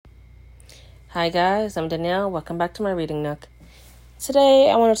Hi guys, I'm Danielle. Welcome back to my reading nook.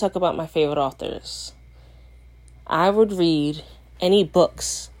 Today I want to talk about my favorite authors. I would read any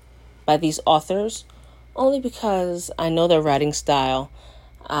books by these authors only because I know their writing style.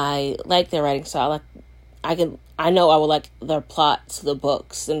 I like their writing style. I know I would like their plot to the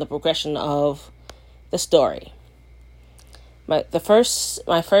books and the progression of the story. My first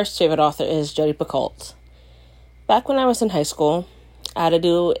favorite author is Jodi Picoult. Back when I was in high school, I had to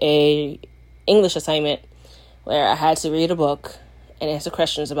do a English assignment where I had to read a book and answer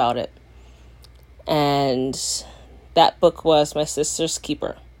questions about it. And that book was My Sister's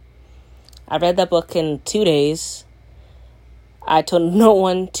Keeper. I read that book in 2 days. I told no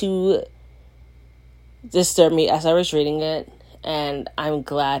one to disturb me as I was reading it, and I'm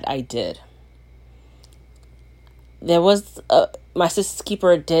glad I did. My Sister's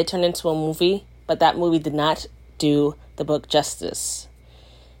Keeper did turn into a movie, but that movie did not do the book justice.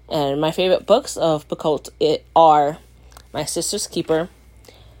 And my favorite books of Picoult are My Sister's Keeper,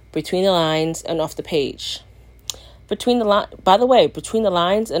 Between the Lines, and Off the Page. By the way, Between the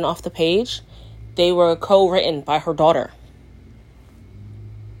Lines and Off the Page, they were co-written by her daughter.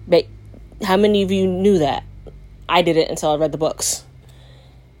 But how many of you knew that? I didn't until I read the books.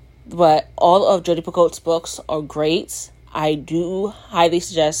 But all of Jodi Picoult's books are great. I do highly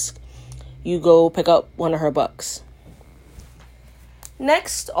suggest you go pick up one of her books.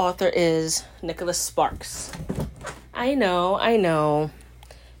 Next author is Nicholas Sparks. I know.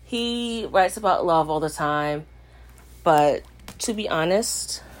 He writes about love all the time. But to be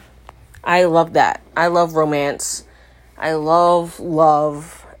honest, I love that. I love romance. I love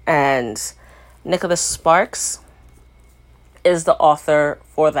love. And Nicholas Sparks is the author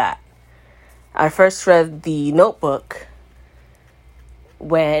for that. I first read The Notebook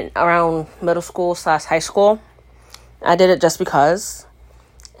when around middle school / high school. I did it just because.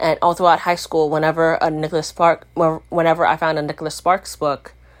 And all throughout high school, whenever I found a Nicholas Sparks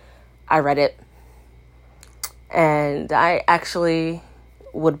book, I read it. And I actually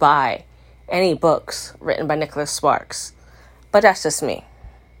would buy any books written by Nicholas Sparks. But that's just me.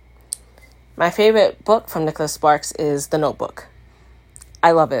 My favorite book from Nicholas Sparks is The Notebook. I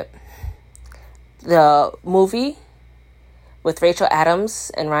love it. The movie with Rachel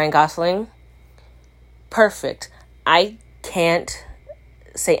Adams and Ryan Gosling, perfect. I can't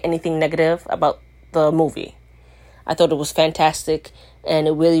say anything negative about the movie. I thought it was fantastic, and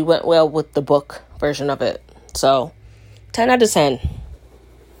it really went well with the book version of it. So, 10 out of 10.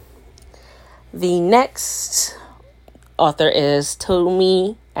 The next author is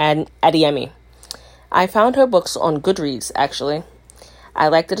Tomi Adeyemi. I found her books on Goodreads, actually. I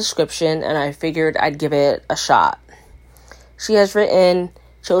liked the description, and I figured I'd give it a shot. She has written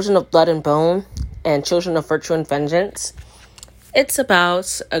Children of Blood and Bone and Children of Virtue and Vengeance. It's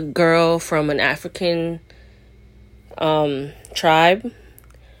about a girl from an African tribe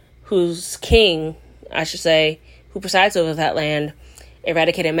whose king, who presides over that land,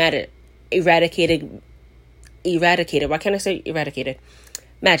 eradicated. Why can't I say eradicated?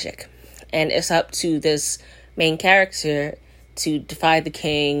 Magic. And it's up to this main character to defy the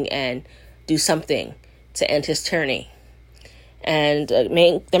king and do something to end his tyranny. And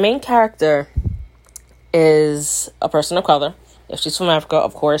the main character is a person of color. If she's from Africa,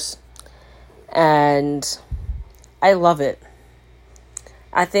 of course. And I love it.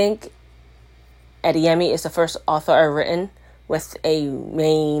 I think Adeyemi is the first author I've written with a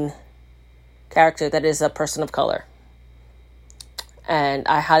main character that is a person of color. And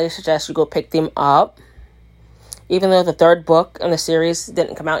I highly suggest you go pick them up. Even though the third book in the series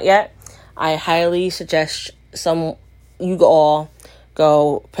didn't come out yet, I highly suggest you all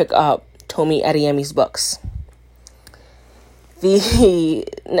go pick up Tomi Adeyemi's books.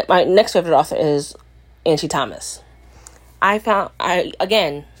 My next favorite author is Angie Thomas. I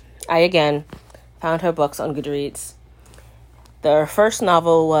again found her books on Goodreads. The first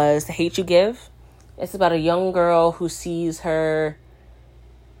novel was The Hate U Give. It's about a young girl who sees her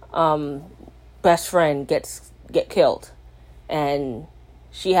best friend get killed, and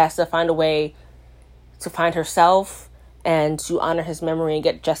she has to find a way to find herself and to honor his memory and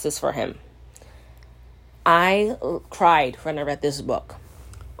get justice for him. I cried when I read this book,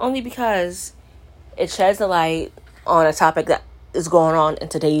 only because it sheds a light on a topic that is going on in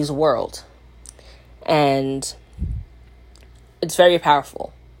today's world, and it's very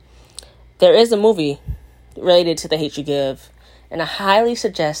powerful. There is a movie related to The Hate U Give, and I highly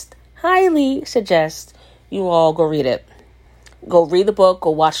suggest you all go read it. Go read the book,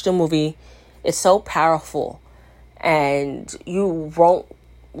 go watch the movie. It's so powerful, and you won't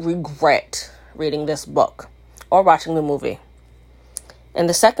regret reading this book or watching the movie. And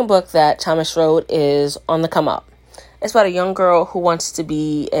the second book that Thomas wrote is On the Come Up. It's about a young girl who wants to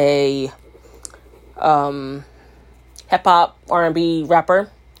be a hip-hop R&B rapper.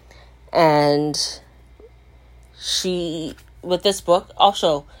 And she, with this book,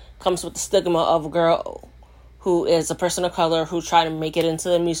 also comes with the stigma of a girl who is a person of color who tried to make it into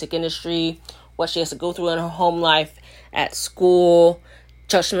the music industry, what she has to go through in her home life, at school,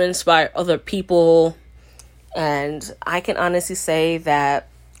 judgments by other people. And I can honestly say that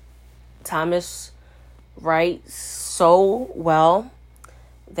Thomas writes so well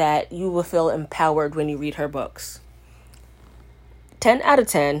that you will feel empowered when you read her books. 10 out of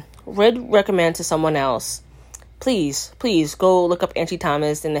 10. Would recommend to someone else. Please go look up Angie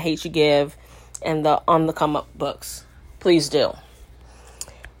Thomas and The Hate You Give and the On the Come Up books. Please do.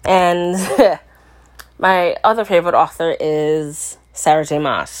 And my other favorite author is Sarah J.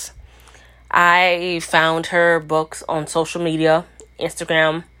 Maas. I found her books on social media,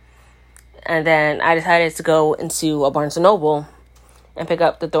 Instagram, and then I decided to go into a Barnes & Noble and pick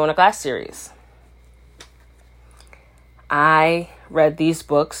up the Throne of Glass series. I read these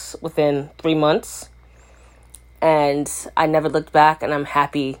books within 3 months, and I never looked back, and I'm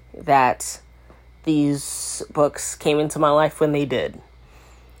happy that these books came into my life when they did.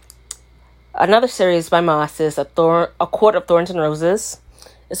 Another series by Maas is A Court of Thorns and Roses.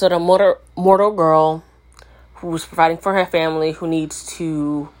 It's about a mortal girl who's providing for her family, who needs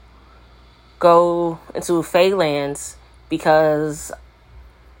to go into Fey lands because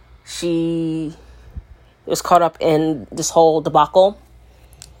she was caught up in this whole debacle.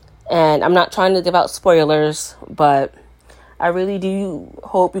 And I'm not trying to give out spoilers, but I really do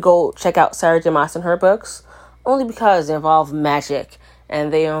hope you go check out Sarah J. Maas and her books, only because they involve magic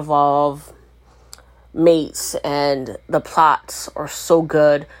and they involve mates, and the plots are so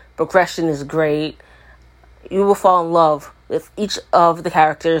good. Progression is great. You will fall in love with each of the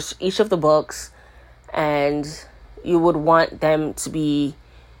characters, each of the books, and you would want them to be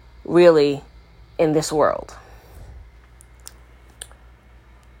really in this world.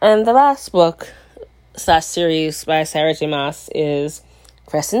 And the last book / series by Sarah J. Maas is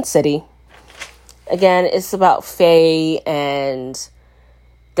Crescent City. Again, it's about fae and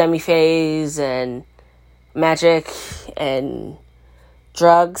demi-faes and magic and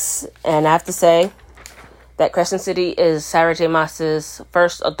drugs. And I have to say that Crescent City is Sarah J. Maas's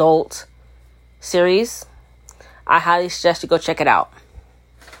first adult series. I highly suggest you go check it out.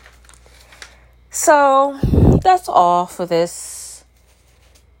 So that's all for this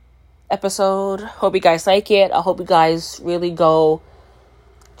episode. Hope you guys like it. I hope you guys really go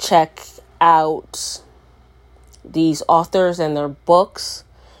check out these authors and their books.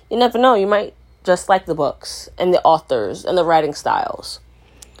 You never know, you might just like the books and the authors and the writing styles.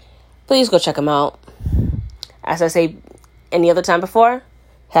 Please go check them out. As I say any other time before,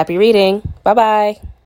 happy reading. Bye-bye.